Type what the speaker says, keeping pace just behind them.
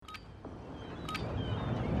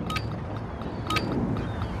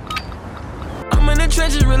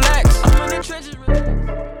trenches, relax. I'm in the trenches, relax.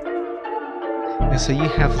 And so you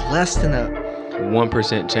have less than a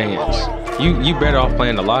 1% chance. You better off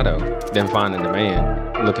playing the lotto than finding the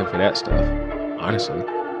man looking for that stuff. Honestly.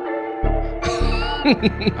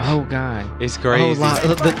 oh god, It's crazy.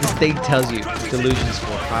 The state tells you delusion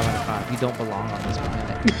score 5 out of 5. You don't belong on this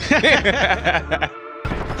planet.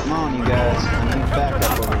 Come on, you guys. I need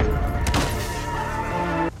backup over here.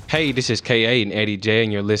 Hey, this is KA and Eddie J,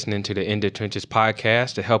 and you're listening to the In the Trenches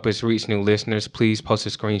podcast. To help us reach new listeners, please post a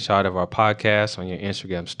screenshot of our podcast on your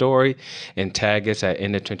Instagram story and tag us at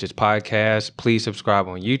In the Trenches podcast. Please subscribe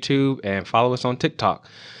on YouTube and follow us on TikTok.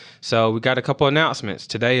 So we got a couple announcements.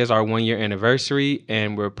 Today is our 1-year anniversary,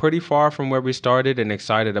 and we're pretty far from where we started and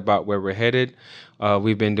excited about where we're headed.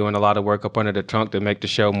 We've been doing a lot of work up under the trunk to make the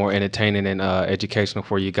show more entertaining and educational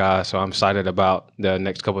for you guys. So I'm excited about the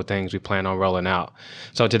next couple of things we plan on rolling out.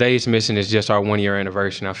 So today's mission is just our 1-year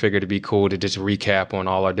anniversary. And I figured it'd be cool to just recap on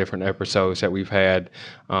all our different episodes that we've had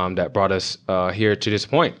that brought us here to this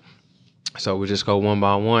point. So we'll just go one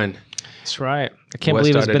by one. That's right. I can't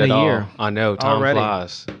believe it's been a year. I know, time already.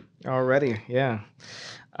 flies. Already, yeah.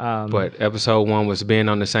 But episode 1 was being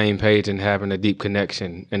on the same page and having a deep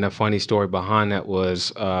connection. And the funny story behind that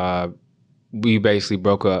was we basically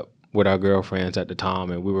broke up with our girlfriends at the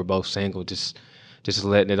time, and we were both single, just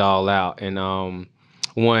letting it all out. And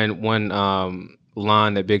one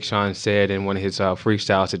line that Big Sean said in one of his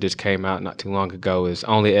freestyles that just came out not too long ago is,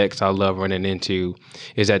 "Only ex I love running into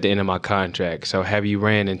is at the end of my contract." So have you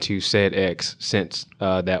ran into said ex since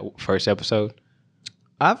that first episode?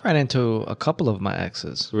 I've ran into a couple of my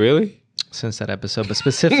exes. Really? Since that episode, but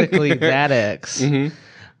specifically that ex. Mm-hmm.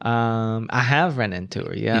 I have run into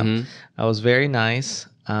her, yeah. Mm-hmm. I was very nice.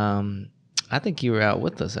 I think you were out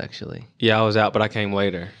with us, actually. Yeah, I was out, but I came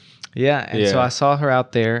later. Yeah, and so Yeah. I saw her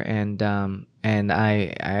out there, and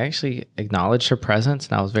I actually acknowledged her presence,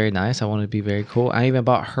 and I was very nice. I wanted to be very cool. I even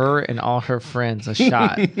bought her and all her friends a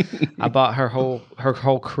shot. I bought her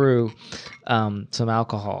whole crew some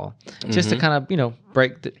alcohol, just to kind of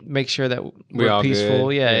make sure that we're all peaceful.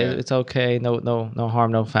 good. Yeah, Yeah. it's okay. No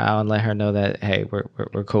harm, no foul, and let her know that hey,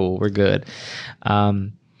 we're cool, we're good.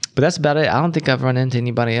 But that's about it. I don't think I've run into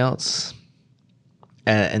anybody else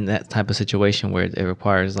in that type of situation where it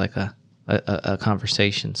requires like a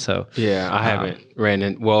conversation. So Yeah, I haven't ran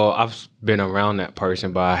in. Well, I've been around that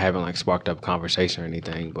person, but I haven't like sparked up a conversation or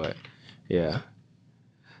anything. But yeah.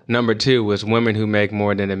 Number 2 was women who make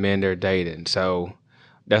more than the men they're dating. So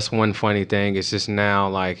that's one funny thing. It's just now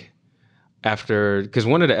like after, because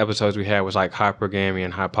one of the episodes we had was like hypergamy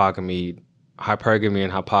and hypergamy,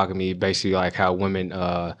 basically like how women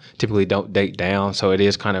typically don't date down. So it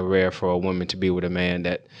is kind of rare for a woman to be with a man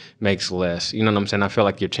that makes less. You know what I'm saying? I feel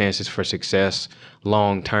like your chances for success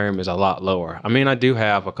long term is a lot lower. I mean, I do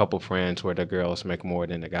have a couple friends where the girls make more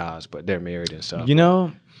than the guys, but they're married and stuff.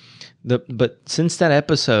 But since that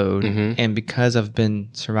episode, Mhm. and because I've been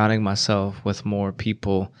surrounding myself with more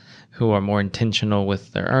people who are more intentional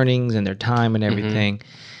with their earnings and their time and everything,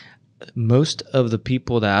 most of the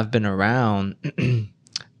people that I've been around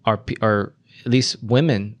are at least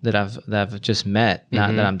women that I've just met,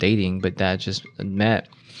 not that I'm dating, but that I just met,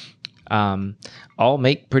 all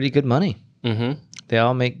make pretty good money. Mm-hmm. They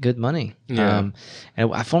all make good money. Yeah.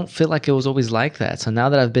 And I don't feel like it was always like that. So now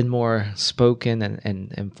that I've been more spoken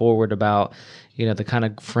and forward about, the kind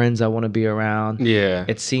of friends I want to be around, Yeah.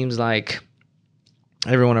 it seems like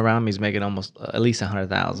everyone around me is making almost at least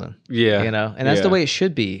 100,000. Yeah. And that's the way it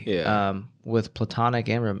should be. Yeah. With platonic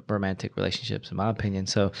and romantic relationships, in my opinion.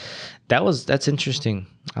 So that's interesting.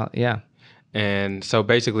 Yeah. And so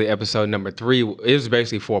basically episode number 3 is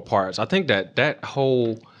basically 4 parts. I think that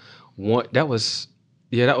whole one, that was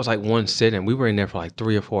like one sitting. We were in there for like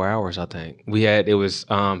 3 or 4 hours, I think. It was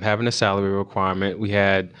having a salary requirement. We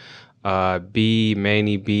had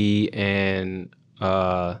Manny B, and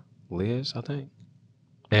Liz, I think.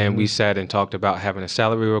 And we sat and talked about having a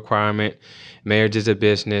salary requirement, marriage is a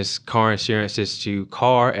business, car insurance is to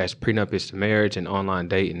car as prenup is to marriage, and online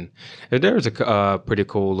dating. And there was a pretty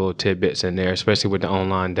cool little tidbits in there, especially with the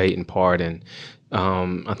online dating part. And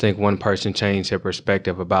I think one person changed their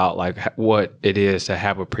perspective about like what it is to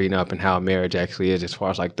have a prenup and how marriage actually is as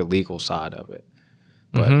far as like the legal side of it.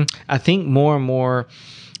 But I think more and more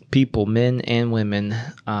people, men and women,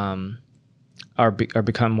 are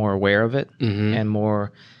becoming more aware of it and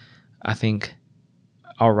more, I think,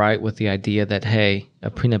 all right with the idea that hey, a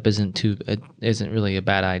prenup isn't really a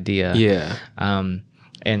bad idea. Yeah.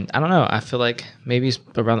 And I don't know. I feel like maybe it's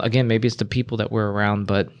the people that we're around,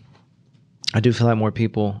 but I do feel like more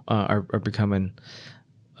people are becoming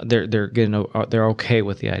they're getting they're okay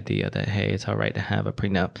with the idea that hey, it's all right to have a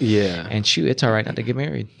prenup. Yeah. And shoot, it's all right not to get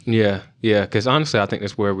married. Yeah, yeah. Because honestly, I think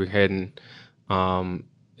that's where we're heading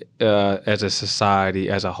as a society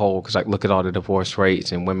as a whole. Because like, look at all the divorce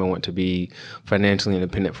rates, and women want to be financially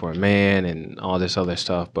independent for a man, and all this other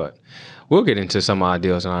stuff. But we'll get into some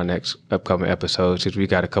ideas in our next upcoming episodes. Because we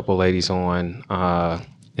got a couple ladies on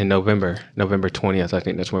in November 20th. I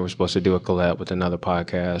think that's when we're supposed to do a collab with another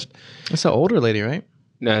podcast. It's an older lady, right?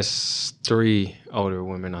 That's 3 older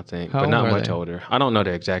women, I think, How but old not are much they? older. I don't know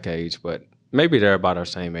the exact age, but maybe they're about our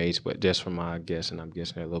same age, but just from my guess, and I'm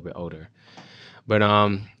guessing they're a little bit older. But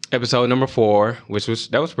episode number 4,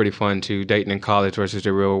 that was pretty fun too, dating in college versus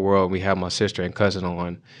the real world. We had my sister and cousin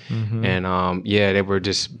on, and they were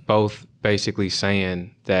just both basically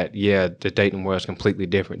saying that the dating world is completely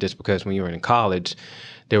different. Just because when you were in college,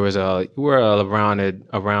 there was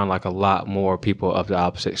around like a lot more people of the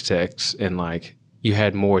opposite sex, and like you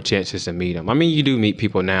had more chances to meet them. I mean, you do meet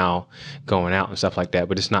people now going out and stuff like that,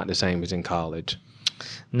 but it's not the same as in college.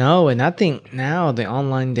 No, and I think now the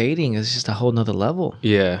online dating is just a whole nother level.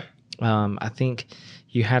 Yeah. I think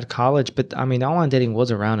you had college, but I mean, online dating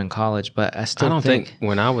was around in college, but I still I don't think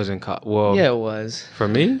when I was in college. Well, yeah, it was. for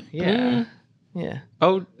me, Yeah. Yeah.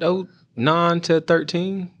 Oh, 9 to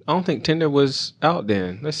 13. I don't think Tinder was out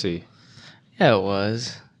then. Let's see. Yeah, it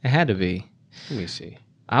was. It had to be. Let me see.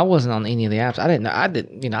 I wasn't on any of the apps. I didn't know. I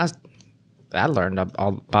didn't. I learned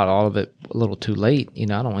about all of it a little too late. I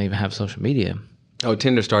don't even have social media. Oh,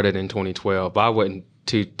 Tinder started in 2012, but I wasn't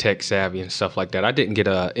too tech savvy and stuff like that. I didn't get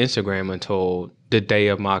a Instagram until the day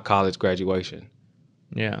of my college graduation.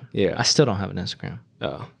 Yeah. Yeah. I still don't have an Instagram.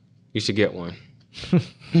 Oh, you should get one.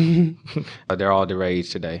 They're all the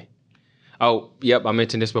rage today. Oh, yep. I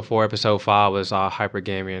mentioned this before. Episode 5 was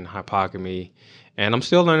hypergamy and hypogamy. And I'm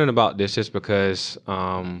still learning about this just because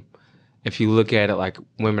if you look at it, like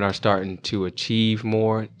women are starting to achieve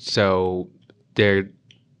more. So they're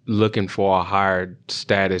looking for a higher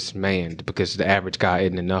status man because the average guy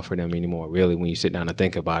isn't enough for them anymore, really, when you sit down and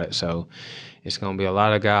think about it. So it's going to be a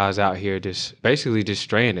lot of guys out here just basically just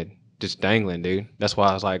stranded, just dangling, dude. That's why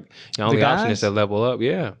I was like, the only option is to level up.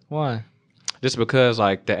 Yeah. Why? Just because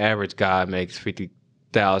like the average guy makes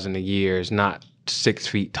 $50,000 a year is not 6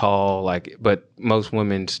 feet tall, but most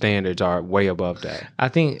women's standards are way above that. I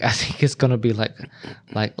think it's gonna be like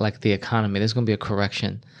the economy. There's gonna be a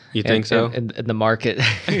correction. You think so? In the market.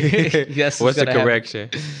 Yes. What's the correction?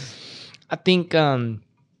 I think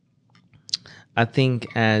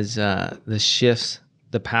as the shifts,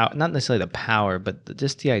 the power, not necessarily the power, but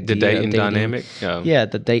just the idea. The dating dynamic. Oh. Yeah,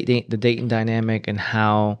 the dating dynamic and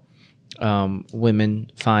how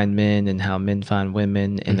women find men and how men find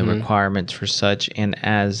women and the requirements for such. And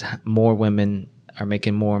as more women are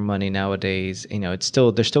making more money nowadays, they're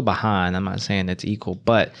still behind. I'm not saying it's equal,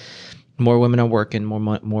 but more women are working,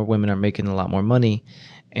 more women are making a lot more money.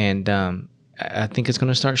 And I think it's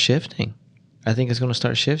going to start shifting.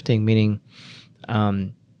 Meaning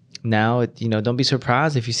now, don't be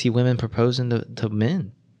surprised if you see women proposing to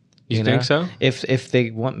men. You think so? If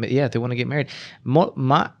they want, if they want to get married.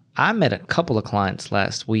 I met a couple of clients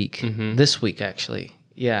last week, this week actually,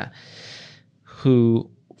 who,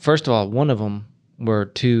 first of all, one of them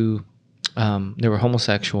were they were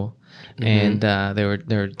homosexual, and they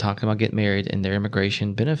were talking about getting married and their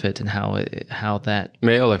immigration benefits and how that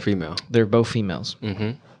male or female, they're both females,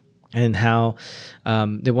 and how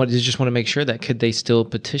they just want to make sure that could they still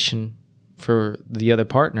petition for the other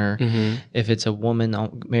partner if it's a woman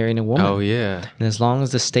marrying a woman. Oh yeah. And as long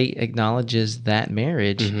as the state acknowledges that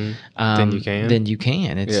marriage, then you can. Then you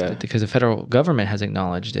can. It's because the federal government has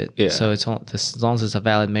acknowledged it. Yeah. So it's as long as it's a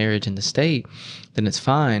valid marriage in the state, then it's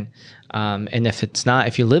fine. And if it's not,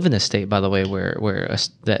 if you live in a state, by the way, where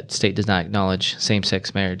that state does not acknowledge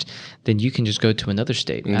same-sex marriage, then you can just go to another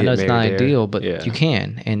state. I know it's not ideal, but you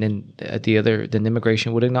can. And then then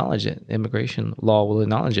immigration would acknowledge it. Immigration law will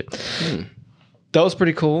acknowledge it. That was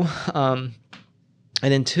pretty cool. And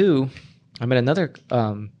then 2, I met another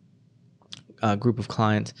group of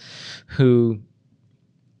clients who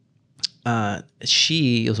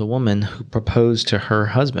she was a woman who proposed to her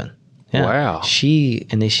husband. Yeah. Wow. She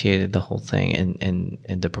initiated the whole thing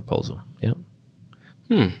and the proposal.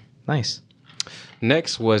 Yep. Nice.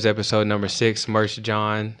 Next was episode number 6, Merch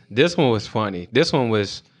John. This one was funny. This one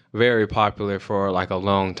was very popular for like a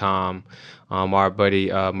long time. Our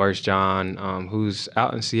buddy Merch John, who's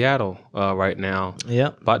out in Seattle right now.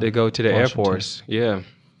 Yep. About to go to the Air Washington. Force. Yeah.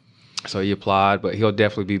 So he applied, but he'll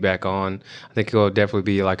definitely be back on. I think he'll definitely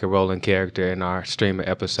be like a rolling character in our streaming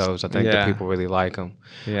episodes. I think the Yeah. people really like him.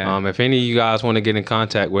 Yeah. If any of you guys want to get in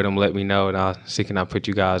contact with him, let me know, and I'll see can I put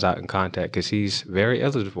you guys out in contact because he's very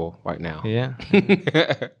eligible right now. Yeah.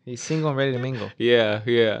 He's single and ready to mingle.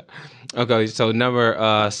 Yeah. Okay, so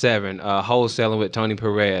number 7, wholesaling with Tony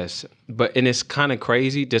Perez. And it's kind of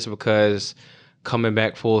crazy just because coming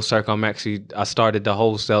back full circle, I started the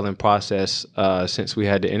wholesaling process since we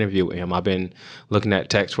had the interview with him. I've been looking at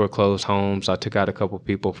tax foreclosed homes. I took out a couple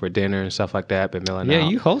people for dinner and stuff like that. Been milling Yeah,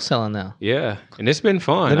 out. you wholesaling now. Yeah, and it's been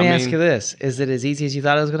fun. Let me ask you this: is it as easy as you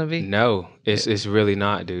thought it was going to be? No, it's really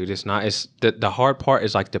not, dude. It's not. It's the hard part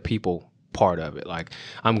is like the people part of it. Like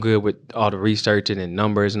I'm good with all the researching and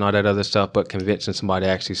numbers and all that other stuff, but convincing somebody to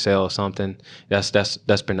actually sell something, that's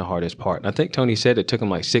been the hardest part. And I think Tony said it took him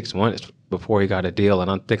like 6 months before he got a deal, and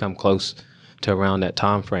I think I'm close to around that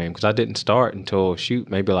time frame because I didn't start until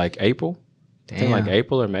maybe like April. I think like Damn.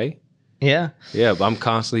 April or May. Yeah. Yeah, but I'm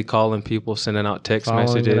constantly calling people, sending out text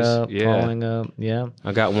messages. Following up. Yeah.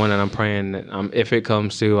 I got one, and I'm praying that if it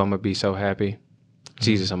comes through, I'm gonna be so happy.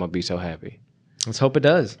 Jesus, I'm gonna be so happy. Let's hope it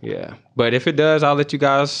does. Yeah, but if it does, I'll let you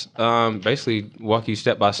guys basically walk you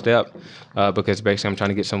step by step because basically I'm trying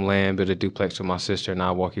to get some land, build a duplex with my sister, and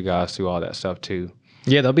I'll walk you guys through all that stuff too.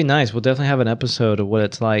 Yeah, that'll be nice. We'll definitely have an episode of what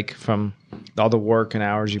it's like from all the work and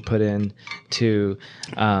hours you put in to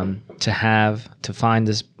find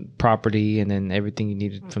this property, and then everything you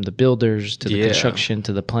needed from the builders to the Yeah. construction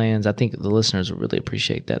to the plans. I think the listeners will really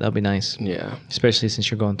appreciate that. That'll be nice, Yeah, especially since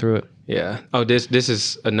you're going through it. yeah. Oh, this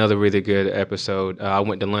is another really good episode. I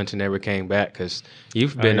went to lunch and never came back because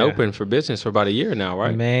you've been yeah. open for business for about a year now,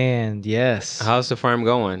 right? Man, yes, How's the firm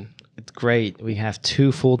going? it's great. We have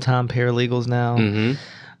 2 full-time paralegals now.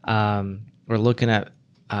 Mm-hmm. We're looking at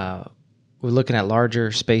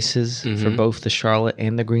larger spaces for both the Charlotte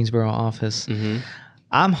and the Greensboro office. Mm-hmm.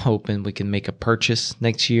 I'm hoping we can make a purchase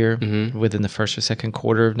next year within the first or second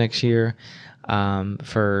quarter of next year.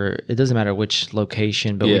 For it doesn't matter which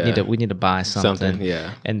location, but Yeah. we need to buy something.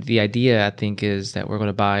 Yeah. And the idea, I think, is that we're going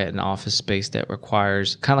to buy an office space that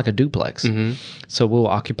requires kind of like a duplex. So we'll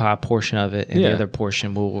occupy a portion of it, and Yeah. the other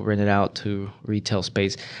portion we'll rent it out to retail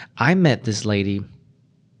space. I met this lady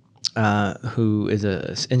who is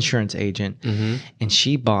a insurance agent, and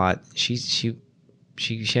she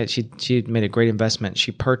had made a great investment.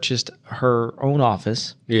 She purchased her own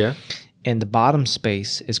office, Yeah. and the bottom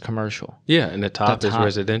space is commercial. Yeah, and the top, is top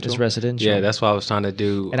residential. is residential. Yeah, that's what I was trying to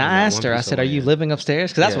do. And on I that asked one her, I piece said, of "Are you land. living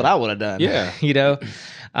upstairs?" Because that's Yeah. what I would have done. Yeah. You know?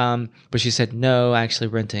 But she said, "No, actually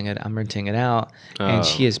renting it. I'm renting it out." And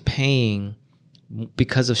she is paying,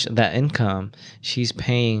 because of that income, she's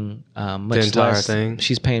paying much entire less. thing?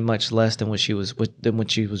 She's paying much less than what she was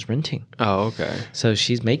renting. Oh, okay. So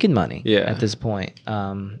she's making money Yeah. at this point.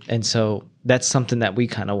 And so that's something that we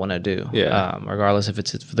kind of want to do. Yeah. Regardless if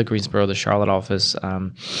it's for the Greensboro or the Charlotte office.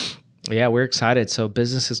 Yeah, we're excited. So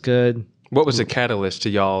business is good. What was the catalyst to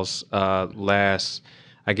y'all's last,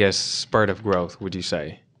 I guess, spurt of growth, would you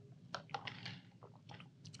say?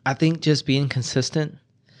 I think just being consistent.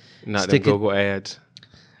 Not the Stick it- Google ads.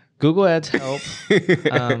 Google ads help.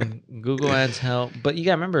 Google ads help. But you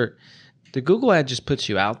got to remember, the Google ad just puts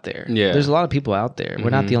you out there. Yeah. There's a lot of people out there.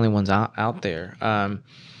 We're not the only ones out there.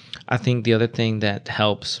 I think the other thing that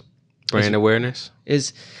helps Brand awareness?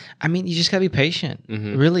 is, I mean, you just got to be patient.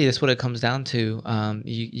 Really, that's what it comes down to.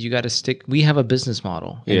 You got to stick. We have a business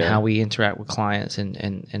model in Yeah. how we interact with clients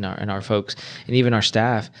and our folks and even our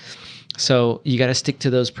staff. So you got to stick to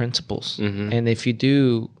those principles. And if you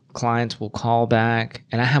do, clients will call back.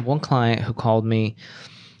 And I have one client who called me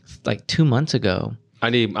like 2 months ago. I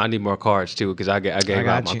need more cards too because I gave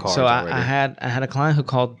out my cards So already. I had a client who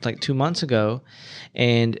called like 2 months ago,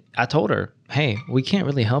 and I told her, "Hey, we can't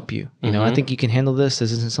really help you. You know, I think you can handle this.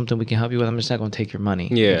 This isn't something we can help you with. I'm just not going to take your money.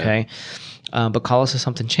 Yeah. Okay. But call us if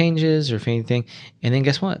something changes or if anything." And then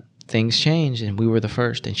guess what? Things changed, and we were the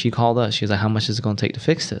first. And she called us. She was like, "How much is it going to take to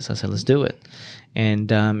fix this?" I said, "Let's do it."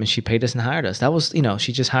 And she paid us and hired us. That was,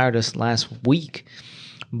 she just hired us last week,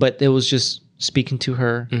 but it was just speaking to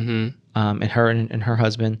her. And her and her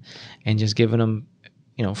husband, and just giving them,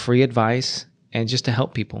 free advice and just to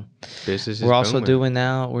help people. Business is We're also booming.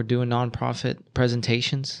 we're doing nonprofit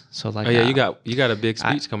presentations. So like, Oh yeah, you got a big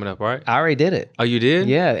speech coming up, right? I already did it. Oh, you did?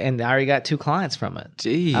 Yeah, and I already got 2 clients from it.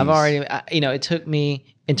 Jeez. I've already, it took me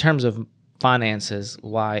in terms of finances.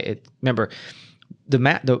 Remember,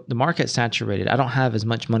 the market's saturated. I don't have as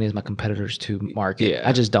much money as my competitors to market. Yeah.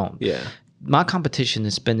 I just don't. Yeah. My competition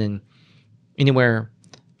is spending anywhere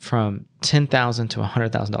from $10,000 to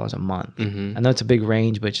 $100,000 a month. Mhm. I know it's a big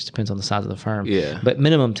range, but it just depends on the size of the firm. Yeah. But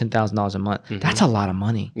minimum $10,000 a month. That's a lot of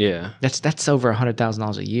money. Yeah. That's over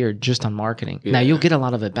 $100,000 a year just on marketing. Now Yeah. you'll get a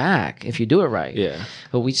lot of it back if you do it right. Yeah.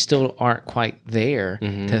 But we still aren't quite there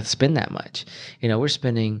to spend that much. We're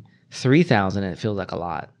spending $3,000 and it feels like a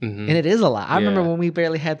lot, and it is a lot. I remember Yeah. when we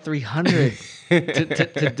barely had 300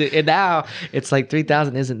 to do, and now it's like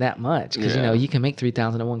 3,000 isn't that much because Yeah. you can make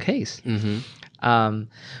 3,000 in one case.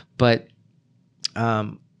 But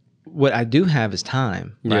what I do have is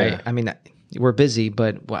time, right? Yeah. I mean, we're busy,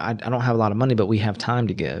 but I don't have a lot of money, but we have time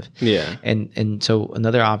to give. Yeah. And so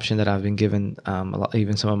another option that I've been given,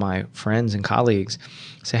 even some of my friends and colleagues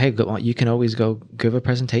say, hey, you can always go give a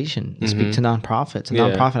presentation and speak to nonprofits. A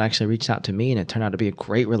Yeah. nonprofit actually reached out to me, and it turned out to be a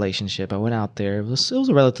great relationship. I went out there. It was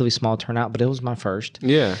a relatively small turnout, but it was my first.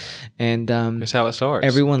 Yeah. And That's how it starts.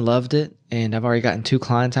 everyone loved it, and I've already gotten 2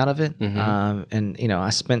 clients out of it. And I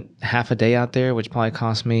spent half a day out there, which probably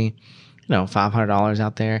cost me, $500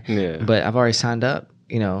 out there. Yeah. But I've already signed up,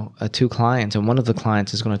 2 clients, and one of the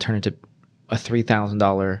clients is going to turn into a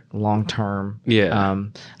 $3,000 long-term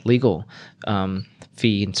legal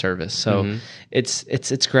fee and service. So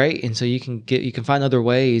it's great, and so you can find other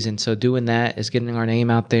ways, and so doing that is getting our name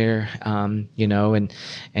out there, and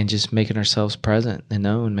just making ourselves present and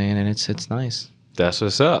known, man, and it's nice. That's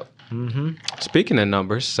what's up. Speaking of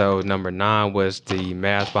numbers, so number 9 was the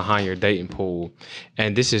math behind your dating pool.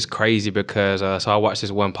 And this is crazy because so I watched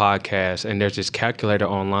this one podcast, and there's this calculator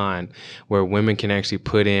online where women can actually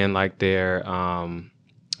put in like their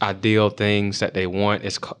ideal things that they want.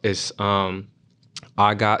 It's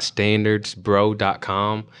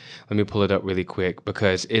IGotStandardsBro.com. Let me pull it up really quick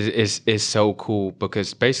because it's so cool,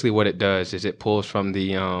 because basically what it does is it pulls from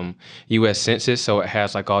the U.S. Census, so it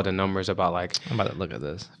has like all the numbers about like. I'm about to look at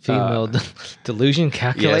this female delusion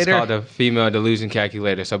calculator. Yeah, it's called the female delusion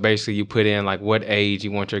calculator. So basically you put in like what age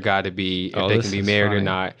you want your guy to be, if they this can be is married or funny.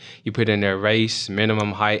 not. You put in their race,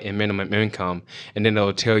 minimum height, and minimum income, and then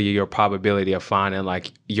it'll tell you your probability of finding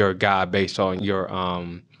like your guy based on your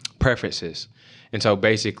preferences. And so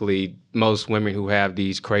basically, most women who have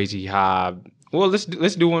these crazy high, well, let's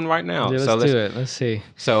do one right now. Yeah, let's do it. Let's see.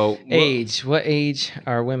 So Age. What age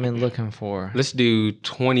are women looking for? let's do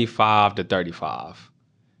 25 to 35,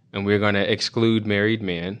 and we're gonna exclude married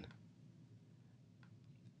men.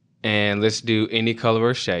 And let's do any color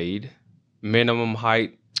or shade. Minimum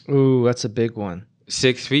height Ooh, that's a big one.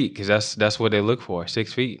 6 feet, because that's what they look for,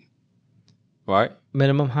 6 feet, right?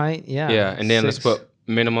 Minimum height, yeah. Yeah, and then let's 6. put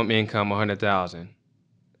minimum income 100,000.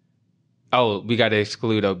 Oh, we got to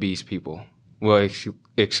exclude obese people. We'll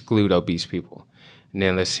exclude obese people, and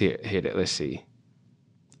then let's hit it. Let's see.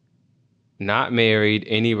 Not married,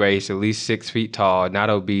 any race, at least 6 feet tall, not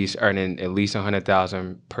obese, earning at least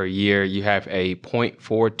 100,000 per year. You have a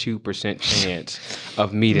 0.42% chance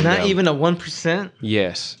of meeting Not them. even a 1%.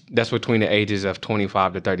 Yes, that's between the ages of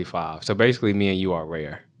 25 to 35. So basically, me and you are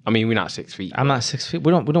rare. I mean, we're not 6 feet, I'm not 6 feet.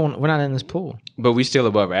 We're not in this pool. but we still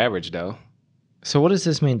above average though. So what does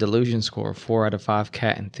this mean? Delusion score 4 out of 5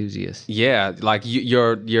 cat enthusiasts. Yeah, like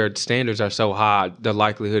your standards are so high, the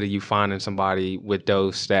likelihood of you finding somebody with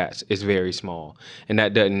those stats is very small. And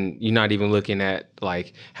that doesn't, you're not even looking at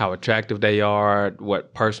like how attractive they are,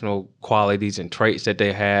 what personal qualities and traits that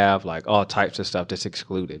they have, like all types of stuff that's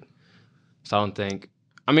excluded. So I don't think,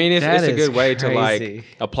 I mean, it's That a is good way to like crazy.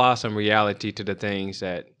 apply some reality to the things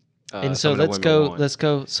that And some so of the let's women go. want. Let's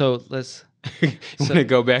go. So let's. You want to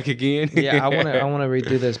go back again? Yeah, I want to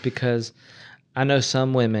redo this because I know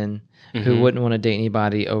some women who wouldn't want to date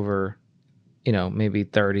anybody over, maybe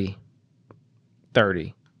 30.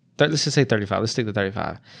 Let's just say 35. Let's stick to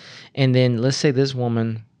 35. And then let's say this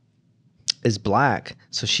woman is black,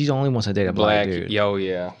 so she only wants to date a black dude. Yo,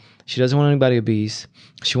 yeah. She doesn't want anybody obese.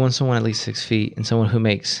 She wants someone at least 6 feet and someone who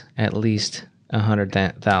makes at least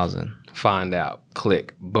 100,000. Find out.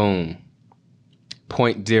 Click. Boom.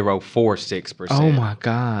 0.046%. Oh my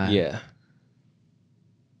God. Yeah.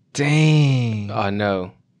 Dang. I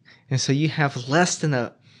know. And so you have less than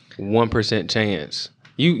a 1% chance.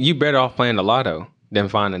 You better off playing the lotto than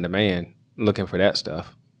finding the man looking for that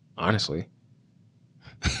stuff. Honestly.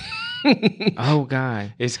 oh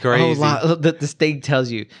God. It's crazy. The state tells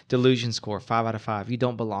you delusion score 5 out of 5. You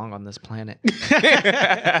don't belong on this planet.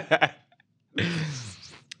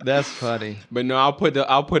 That's funny. But no, I'll put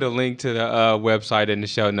a link to the website in the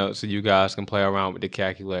show notes so you guys can play around with the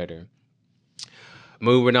calculator.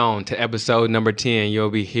 Moving on to episode number 10, you'll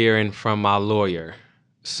be hearing from my lawyer.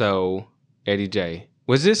 So, Eddie J,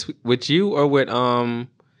 was this with you or with was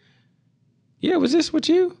this with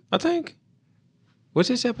you? I think. Was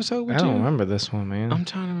this episode with I you? don't remember this one, man. I'm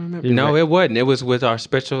trying to remember. You're No, right. it wasn't. It was with our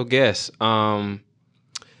special guest.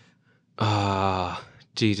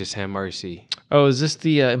 Jesus have mercy. Oh, is this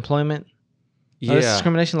the employment? Yeah, Oh, this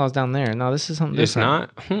discrimination law's down there. No, this is something it's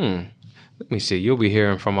different. not. Let me see. You'll be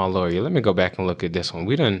hearing from our lawyer. Let me go back and look at this one.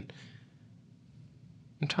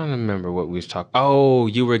 I'm trying to remember what we was talking. Oh,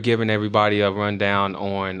 you were giving everybody a rundown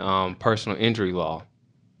on personal injury law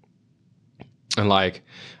and like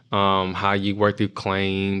how you work through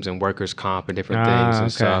claims and workers' comp and different things and okay.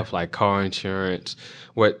 stuff like car insurance,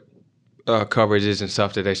 what coverages and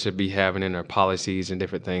stuff that they should be having in their policies and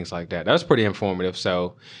different things like that. That's pretty informative.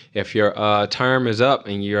 So if your term is up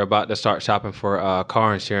and you're about to start shopping for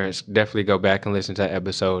car insurance, definitely go back and listen to that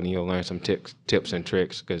episode and you'll learn some tips and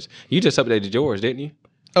tricks because you just updated yours, didn't you?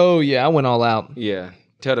 Oh yeah, I went all out. Yeah.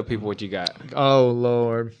 Tell the people what you got. Oh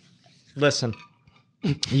Lord, listen,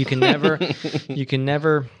 you can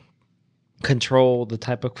never control the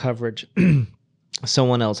type of coverage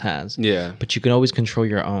someone else has. Yeah. But you can always control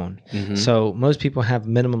your own. Mhm. So most people have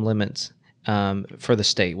minimum limits for the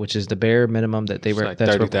state, which is the bare minimum that It's like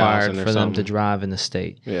that's 30,000 required or for them to something. drive in the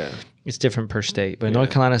state. Yeah. It's different per state, but in Yeah. North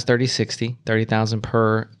Carolina is 30,000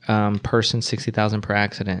 per person, 60,000 per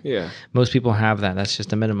accident. Yeah. Most people have that. That's just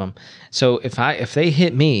the minimum. So if they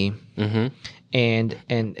hit me Mm-hmm. and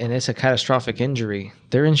it's a catastrophic injury,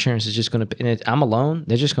 their insurance is just going to. And I'm alone.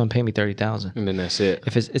 They're just going to pay me 30,000. And then that's it.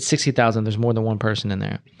 If it's 60,000, there's more than one person in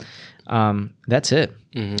there. That's it.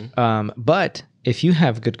 Mm-hmm. But if you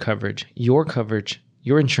have good coverage, your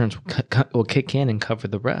insurance will kick in and cover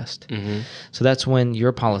the rest. Mm-hmm. So that's when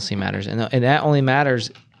your policy matters, and that only matters.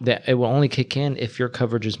 That it will only kick in if your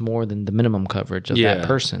coverage is more than the minimum coverage of Yeah. that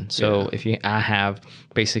person. So Yeah. I have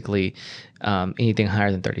basically anything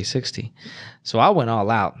higher than 30/60. So I went all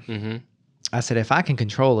out. Mm-hmm. I said, if I can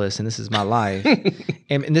control this, and this is my life,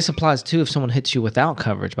 and this applies too if someone hits you without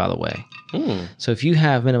coverage, by the way. Mm. So if you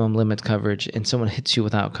have minimum limit coverage and someone hits you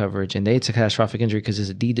without coverage and it's a catastrophic injury because it's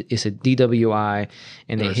a DWI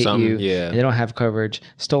and they Or hit something, you yeah. and they don't have coverage,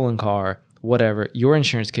 stolen car, whatever, your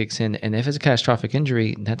insurance kicks in. And if it's a catastrophic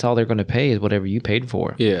injury, that's all they're going to pay is whatever you paid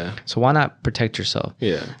for. Yeah. So why not protect yourself?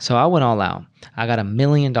 Yeah. So I went all out. I got $1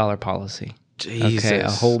 million policy. Jesus. Okay, a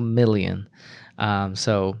whole $1 million.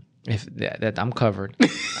 So if that I'm covered.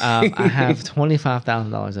 I have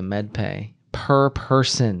 $25,000 of med pay per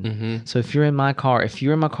person. Mm-hmm. So if you're in my car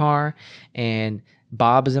and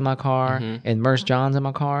Bob is in my car Mm-hmm. and Merce John's in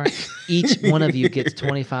my car, each one of you gets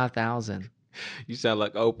 25,000. You sound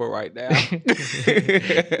like Oprah right now.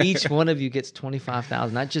 Each one of you gets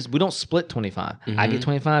 25,000. Not just we don't split 25. I Mm-hmm. get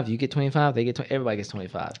 25, you get 25, they get everybody gets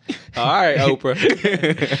 25. All right,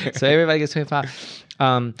 Oprah. So everybody gets 25.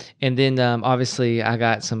 And then obviously I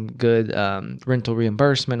got some good rental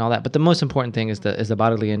reimbursement, all that. But the most important thing is the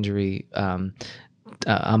bodily injury.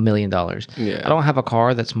 $1 million. Yeah. I don't have a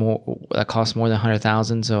car that costs more than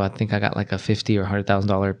 100,000, so I think I got like a $50,000 or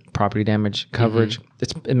 $100,000 property damage coverage.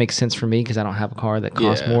 It makes sense for me because I don't have a car that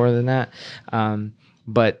costs Yeah. more than that.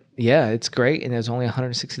 But yeah, it's great, and it's only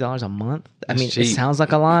 $160 a month. I mean, cheap. it sounds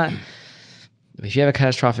like a lot. But if you have a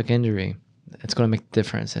catastrophic injury, it's going to make a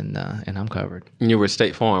difference, and I'm covered. You were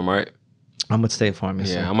State Farm, right? I'm with State Farm.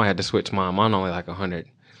 Yeah, I might have to switch mine. Mine only like 100.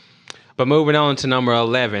 But moving on to number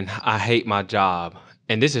 11, I hate my job.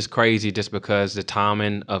 And this is crazy just because the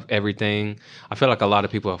timing of everything. I feel like a lot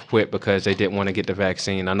of people have quit because they didn't want to get the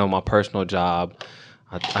vaccine. I know my personal job,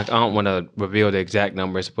 I don't want to reveal the exact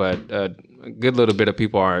numbers, but a good little bit of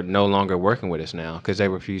people are no longer working with us now because they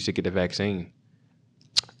refuse to get the vaccine.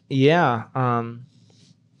 Yeah.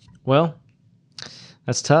 Well,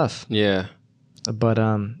 that's tough. Yeah, But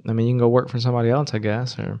I mean, you can go work for somebody else, I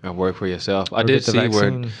guess, or and work for yourself. I Or did get the see where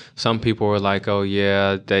vaccine. some people were like, oh,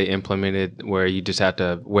 yeah, they implemented where you just have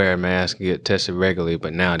to wear a mask and get tested regularly.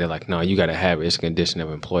 But now they're like, no, you got to have it. It's a condition of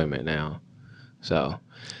employment now. So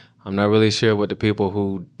I'm not really sure what the people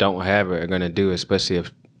who don't have it are going to do, especially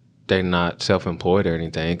if they're not self-employed or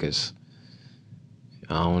anything, because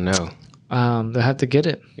I don't know. they'll have to get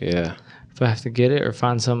it. Yeah. They'll have to get it or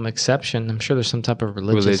find some exception. I'm sure there's some type of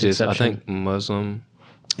religious I exception. think Muslim.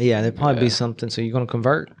 Yeah, there'd probably be Yeah. something. So you're going to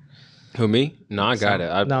convert? Who, me? No, I got it.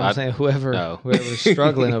 I'm saying whoever no. whoever's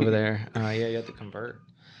struggling over there. Yeah, you have to convert.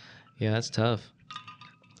 Yeah, that's tough.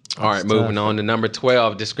 All right, That's moving tough. on to number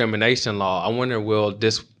 12, discrimination law. I wonder, will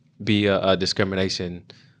this be a discrimination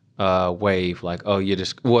wave? Like, oh, you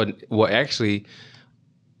just well, actually,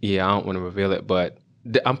 yeah, I don't want to reveal it, but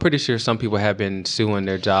I'm pretty sure some people have been suing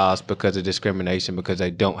their jobs because of discrimination because they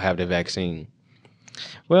don't have the vaccine.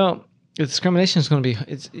 Well, the discrimination is going to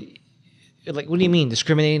be like, what do you mean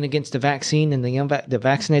discriminating against the vaccine and the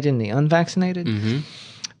vaccinated and the unvaccinated? Mm-hmm.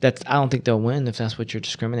 I don't think they'll win if that's what you're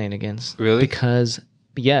discriminating against. Really? Because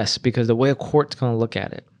the way a court's going to look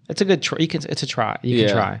at it, it's a good try. It's a try. You Yeah.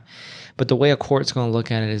 can try, but the way a court's going to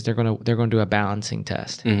look at it is they're going to do a balancing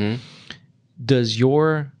test. Mm-hmm. Does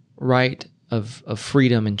your right of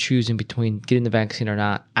freedom and choosing between getting the vaccine or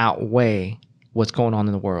not outweigh what's going on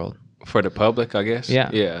in the world? For the public, I guess. Yeah.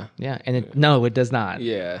 Yeah. Yeah, and no, it does not.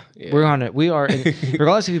 Yeah. Yeah. We're on it. We are,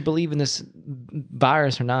 regardless if you believe in this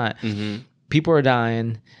virus or not. Mm-hmm. People are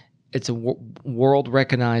dying. It's a world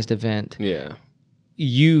recognized event. Yeah.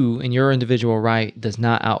 You and your individual right does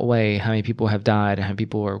not outweigh how many people have died and how many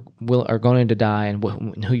people are going to die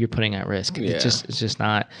and who you're putting at risk. Yeah. It's just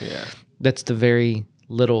not. Yeah. That's the very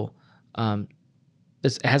little.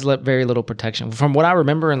 It has very little protection. From what I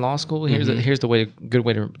remember in law school, here's the good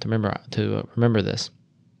way to remember this.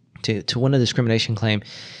 To win a discrimination claim,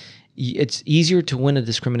 it's easier to win a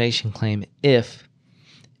discrimination claim if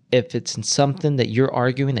it's in something that you're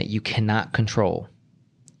arguing that you cannot control.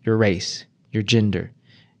 Your race, your gender,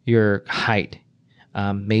 your height,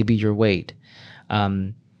 maybe your weight,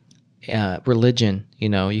 religion.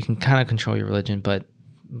 You can kind of control your religion, but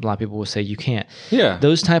a lot of people will say you can't. Yeah.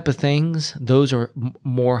 Those type of things, those are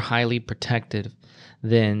more highly protected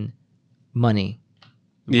than money,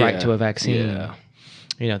 right to a vaccine.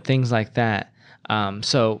 Yeah. Things like that.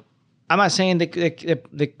 So I'm not saying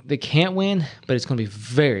they can't win, but it's going to be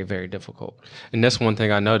very, very difficult. And that's one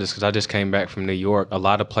thing I noticed because I just came back from New York. A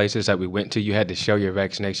lot of places that we went to, you had to show your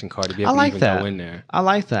vaccination card to be able to even go in there. I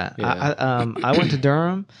like that. Yeah. I went to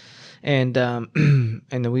Durham, and and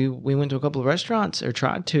then we went to a couple of restaurants or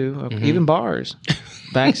tried to, even bars.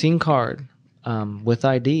 Vaccine card with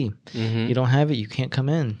ID. You don't have it, you can't come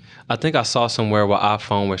in. I think I saw somewhere where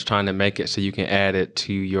iPhone was trying to make it so you can add it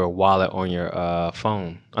to your wallet on your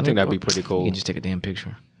phone. I think that'd be pretty cool. You can just take a damn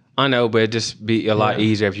picture. I know, but it'd just be a lot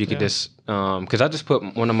easier if you could just, because I just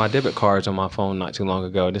put one of my debit cards on my phone not too long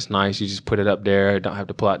ago. And it's nice. You just put it up there. Don't have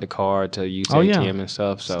to pull out the card to use the ATM and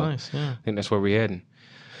stuff. So nice, yeah. I think that's where we're heading.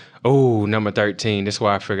 Oh, number 13. This is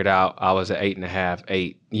where I figured out I was at 8.5.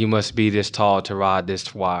 8. You must be this tall to ride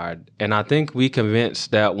this wide. And I think we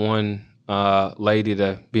convinced that one lady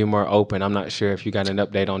to be more open. I'm not sure if you got an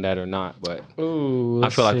update on that or not, but I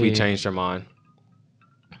feel like we changed her mind.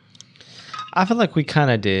 I feel like we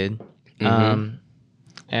kind of did. Mm-hmm.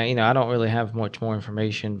 And, I don't really have much more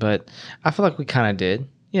information, but I feel like we kind of did.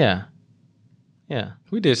 Yeah. Yeah.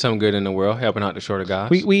 We did something good in the world, helping out the shorter guys.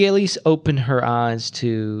 We at least opened her eyes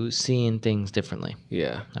to seeing things differently.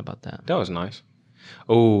 Yeah. How about that? That was nice.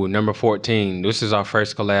 Oh, number 14. This is our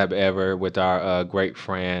first collab ever with our great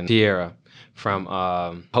friend Tierra from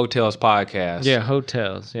Hotels Podcast. Yeah,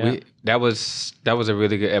 Hotels. Yeah. That was a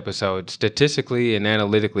really good episode. Statistically and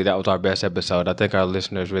analytically, that was our best episode. I think our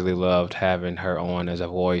listeners really loved having her on as a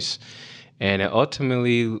voice. And it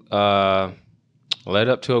ultimately led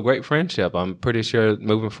up to a great friendship. I'm pretty sure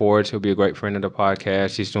moving forward, she'll be a great friend of the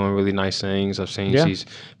podcast. She's doing really nice things. I've seen she's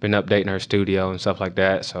been updating her studio and stuff like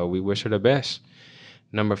that. So we wish her the best.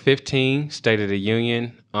 Number 15, State of the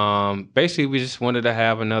Union. Basically, we just wanted to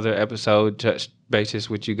have another episode, touch bases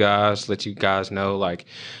with you guys, let you guys know like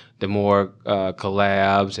the more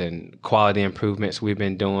collabs and quality improvements we've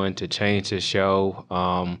been doing to change the show.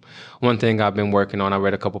 One thing I've been working on, I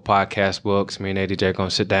read a couple podcast books. Me and ADJ are going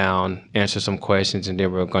to sit down, answer some questions, and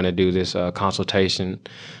then we're going to do this consultation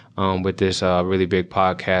with this really big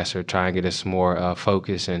podcaster, try and get us more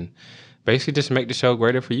focus and basically just make the show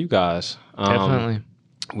greater for you guys. Definitely.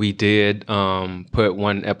 We did put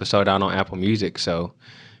one episode out on Apple Music, so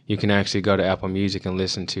you can actually go to Apple Music and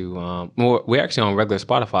listen to more. We're actually on regular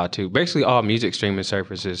Spotify too. Basically, all music streaming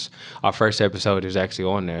services. Our first episode is actually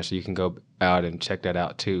on there, so you can go out and check that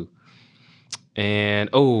out too. And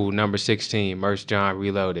number 16, Merch John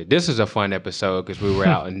Reloaded. This is a fun episode because we were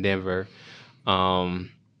out in Denver.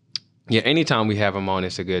 Anytime we have him on,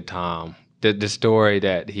 it's a good time. The story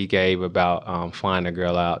that he gave about flying a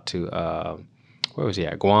girl out to where was he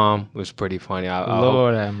at? Guam was pretty funny.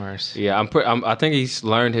 Lord have mercy. Yeah, I think he's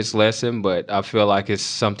learned his lesson, but I feel like it's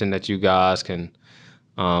something that you guys can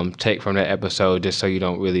take from that episode, just so you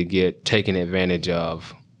don't really get taken advantage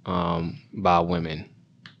of by women.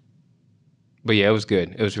 But yeah, it was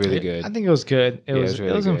good. It was really good. I think it was good. It was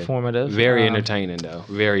really good. Informative. Very entertaining, though.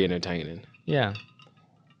 Very entertaining. Yeah.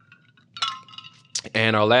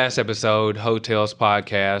 And our last episode, Hotels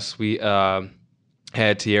Podcast, we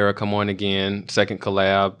had Tierra come on again, second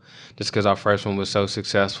collab, just because our first one was so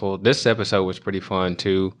successful. This episode was pretty fun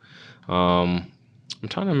too. I'm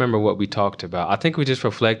trying to remember what we talked about. I think we just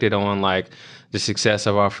reflected on like the success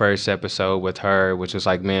of our first episode with her, which was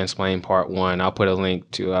like Mansplain Part 1. I'll put a link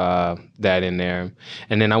to that in there.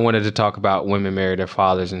 And then I wanted to talk about women marry their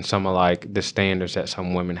fathers and some of like the standards that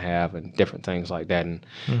some women have and different things like that, and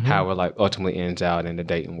how it like ultimately ends out in the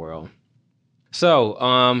dating world.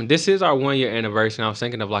 So this is our 1 year anniversary. I was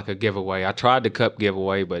thinking of like a giveaway. I tried the cup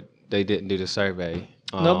giveaway, but they didn't do the survey.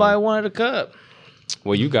 Nobody wanted a cup.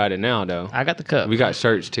 Well, you got it now, though. I got the cup. We got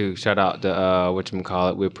shirts, too. Shout out to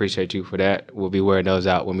whatchamacallit. We appreciate you for that. We'll be wearing those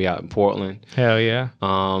out when we out in Portland. Hell yeah.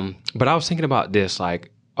 But I was thinking about this. Like,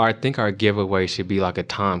 I think our giveaway should be like a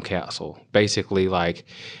time capsule. Basically, like,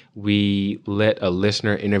 we let a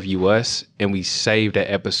listener interview us, and we save that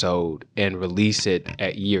episode and release it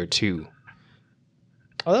at year 2.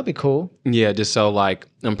 Oh, that'd be cool. Yeah, just so, like,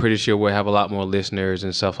 I'm pretty sure we'll have a lot more listeners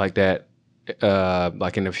and stuff like that.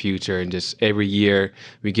 Like in the future, and just every year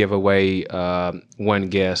we give away one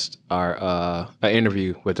guest our an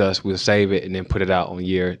interview with us. We'll save it and then put it out on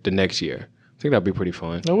the next year. I think that'd be pretty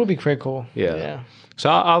fun. That would be pretty cool. Yeah. So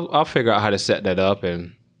I'll figure out how to set that up,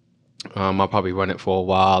 and I'll probably run it for a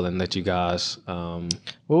while and let you guys. What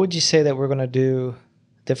would you say that we're gonna do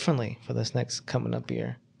differently for this next coming up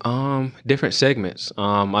year? Different segments.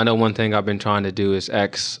 I know one thing I've been trying to do is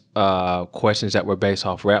ask questions that were based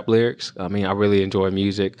off rap lyrics. I mean, I really enjoy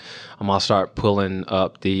music. I'll start pulling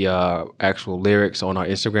up the actual lyrics on our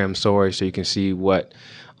Instagram story so you can see what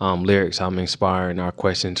lyrics I'm inspiring our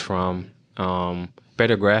questions from.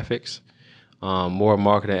 Better graphics, more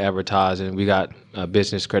marketing, advertising. We got a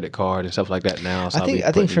business credit card and stuff like that now. So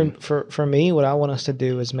I think for me, what I want us to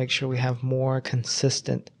do is make sure we have more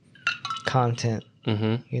consistent content.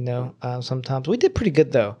 You know, sometimes we did pretty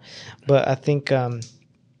good though, but I think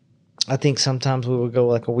sometimes we would go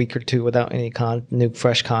like a week or two without any new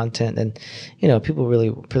fresh content, and you know, people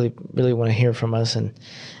really want to hear from us, and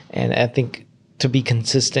I think to be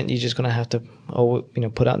consistent, you're just gonna have to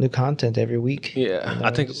put out new content every week. Yeah, you know?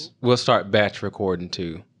 I think we'll start batch recording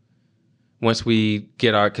too. Once we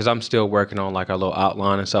get because I'm still working on like our little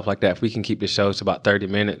outline and stuff like that. If we can keep the shows to about 30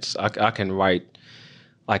 minutes, I can write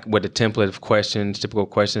like with a template of questions, typical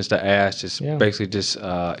questions to ask, basically just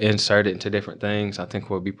insert it into different things. I think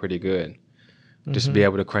we'll be pretty good. Just to be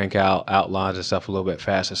able to crank out outlines and stuff a little bit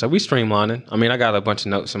faster. So we streamlining. I mean, I got a bunch of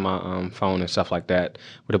notes in my phone and stuff like that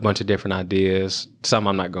with a bunch of different ideas. Some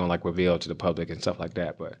I'm not going to like reveal to the public and stuff like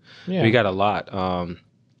that, but we got a lot.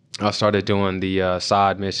 I started doing the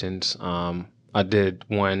side missions. I did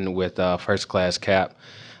one with First Class Cap.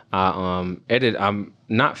 I'm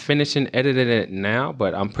not finishing editing it now,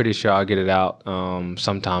 but I'm pretty sure I'll get it out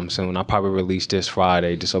sometime soon. I'll probably release this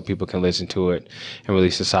Friday just so people can listen to it, and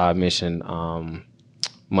release the side mission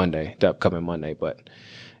Monday, the upcoming Monday. But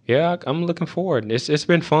yeah, I'm looking forward. It's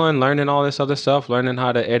been fun learning all this other stuff, learning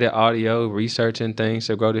how to edit audio, researching things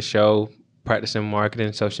to grow the show, practicing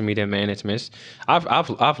marketing, social media management. I've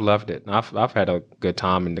loved it. I've had a good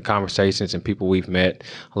time in the conversations and people we've met.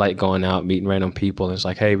 I like going out, meeting random people. And it's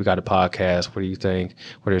like, hey, we got a podcast. What do you think?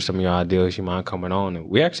 What are some of your ideas? You mind coming on? And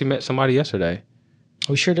we actually met somebody yesterday.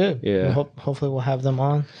 We sure did. Yeah. Hopefully we'll have them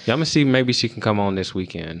on. Yeah, I'm gonna see. Maybe she can come on this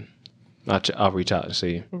weekend. I'll reach out and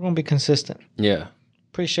see. We're gonna be consistent. Yeah.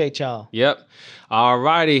 Appreciate y'all. Yep. All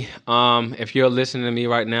righty. If you're listening to me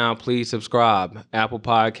right now, please subscribe. Apple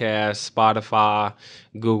Podcasts, Spotify,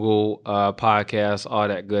 Google Podcasts, all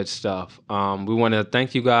that good stuff. We want to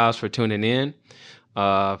thank you guys for tuning in. Give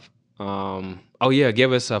us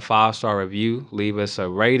a 5-star review. Leave us a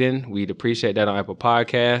rating. We'd appreciate that on Apple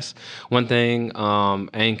Podcasts. One thing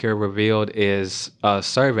Anchor revealed is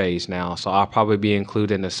surveys now. So I'll probably be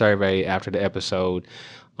including a survey after the episode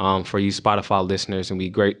for you Spotify listeners, and we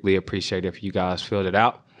greatly appreciate if you guys filled it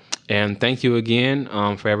out. And thank you again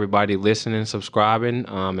for everybody listening, subscribing,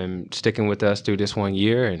 and sticking with us through this 1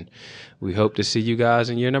 year. And we hope to see you guys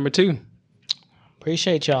in year number 2.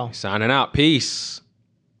 Appreciate y'all. Signing out. Peace.